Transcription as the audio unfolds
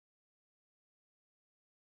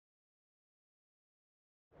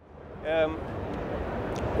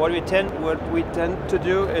What we tend to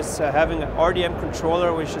do is having an RDM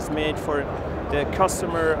controller which is made for the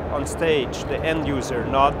customer on stage, the end user,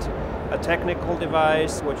 not a technical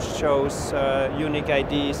device which shows unique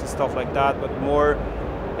IDs and stuff like that, but more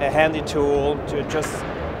a handy tool to just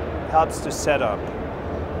helps to set up.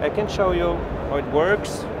 I can show you how it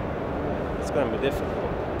works. It's going to be difficult.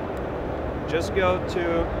 Just go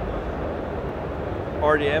to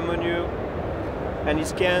RDM menu and he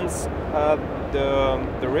scans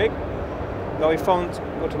the rig. Now he found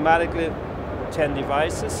automatically 10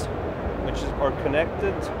 devices which are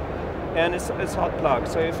connected, and it's hot plug.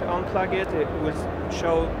 So if you unplug it, it will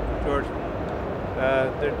show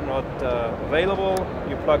they're not available.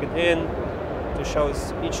 You plug it in to show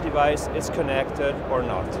each device is connected or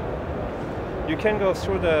not. You can go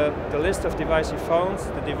through the list of device you found.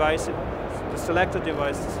 The selected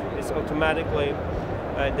device is automatically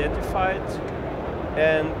identified,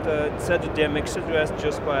 and set the DMX address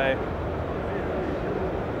just by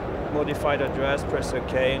modified address, press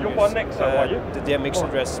OK, and the DMX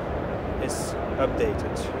address is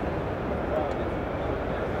updated.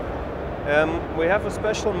 We have a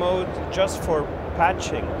special mode just for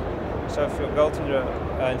patching. So if you go to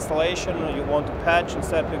the installation, you want to patch,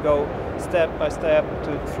 instead you go step by step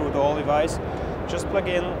through the whole device. Just plug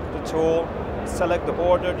in the tool, select the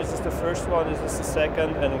order. This is the first one, this is the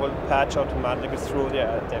second, and we'll patch automatically through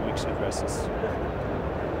the DMX addresses.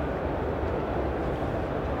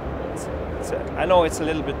 I know it's a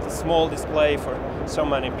little bit a small display for so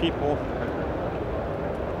many people.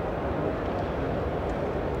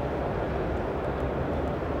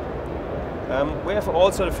 We have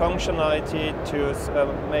also the functionality to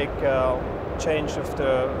make change of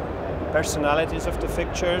the personalities of the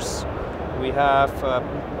fixtures. We have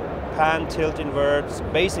pan, tilt, invert,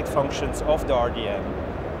 basic functions of the RDM.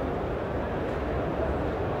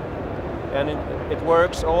 And it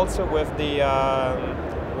works also with the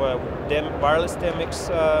wireless DMX,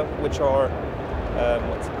 which are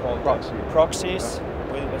what's it called? Proxies.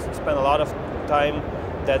 We spend a lot of time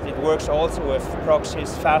that it works also with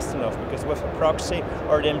proxies fast enough, because with a proxy,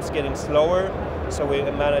 RDM is getting slower, so we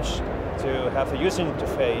manage to have a user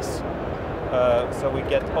interface, so we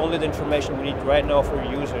get only the information we need right now for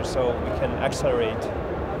users, so we can accelerate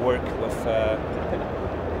work with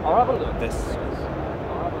this.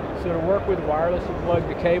 So to work with wireless, you plug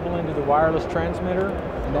the cable into the wireless transmitter,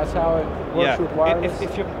 and that's how it works with wireless?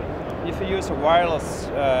 If you use a wireless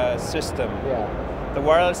system, the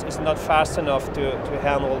wireless is not fast enough to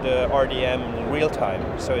handle the RDM in real time,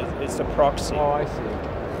 so it's a proxy. Oh, I see.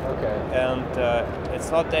 Okay. And it's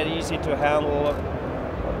not that easy to handle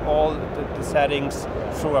all the settings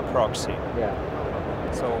through a proxy. Yeah.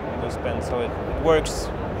 So it works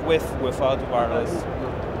without wireless,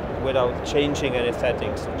 without changing any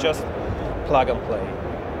settings. Just plug and play.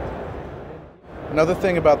 Another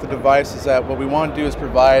thing about the device is that what we want to do is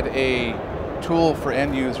provide a tool for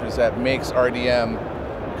end users that makes RDM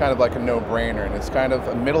kind of like a no-brainer, and it's kind of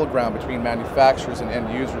a middle ground between manufacturers and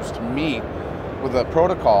end users to meet with a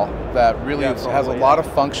protocol that really has a lot of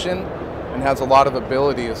function and has a lot of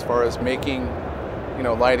ability as far as making, you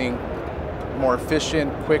know, lighting more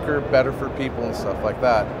efficient, quicker, better for people and stuff like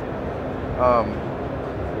that.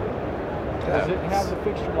 Does it have the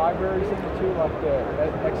fixture libraries in it too, like the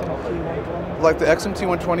XMT-120? Like the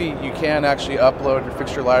XMT-120, you can actually upload your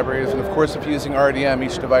fixture libraries, and of course if you're using RDM,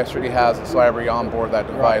 each device already has its library on board that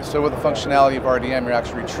device. So with the functionality of RDM, you're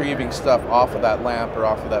actually retrieving stuff off of that lamp or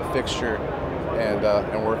off of that fixture and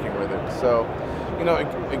working with it. So, you know,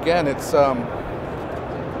 again, it's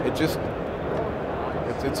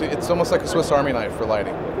almost like a Swiss Army knife for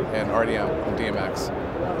lighting and RDM and DMX.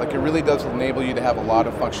 Like, it really does enable you to have a lot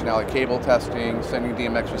of functionality, cable testing, sending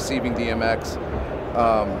DMX, receiving DMX,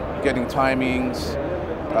 getting timings,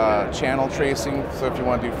 channel tracing. So if you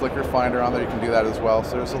want to do flicker finder on there, you can do that as well.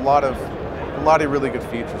 So there's a lot of really good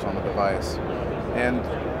features on the device. And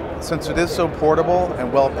since it is so portable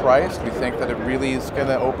and well priced, we think that it really is going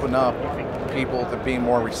to open up people to being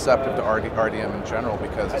more receptive to RDM in general,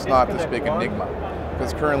 because it's not this big enigma.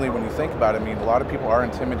 Because currently, when you think about it, I mean, a lot of people are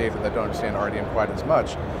intimidated that don't understand RDM quite as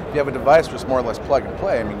much. If you have a device where it's more or less plug and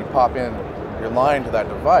play, I mean, you pop in your line to that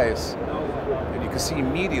device, and you can see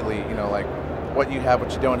immediately, you know, like what you have,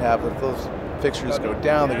 what you don't have. If those fixtures go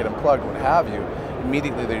down, they get unplugged, what have you,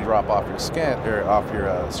 immediately they drop off your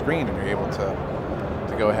screen, and you're able to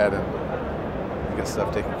go ahead and get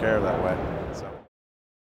stuff taken care of that way.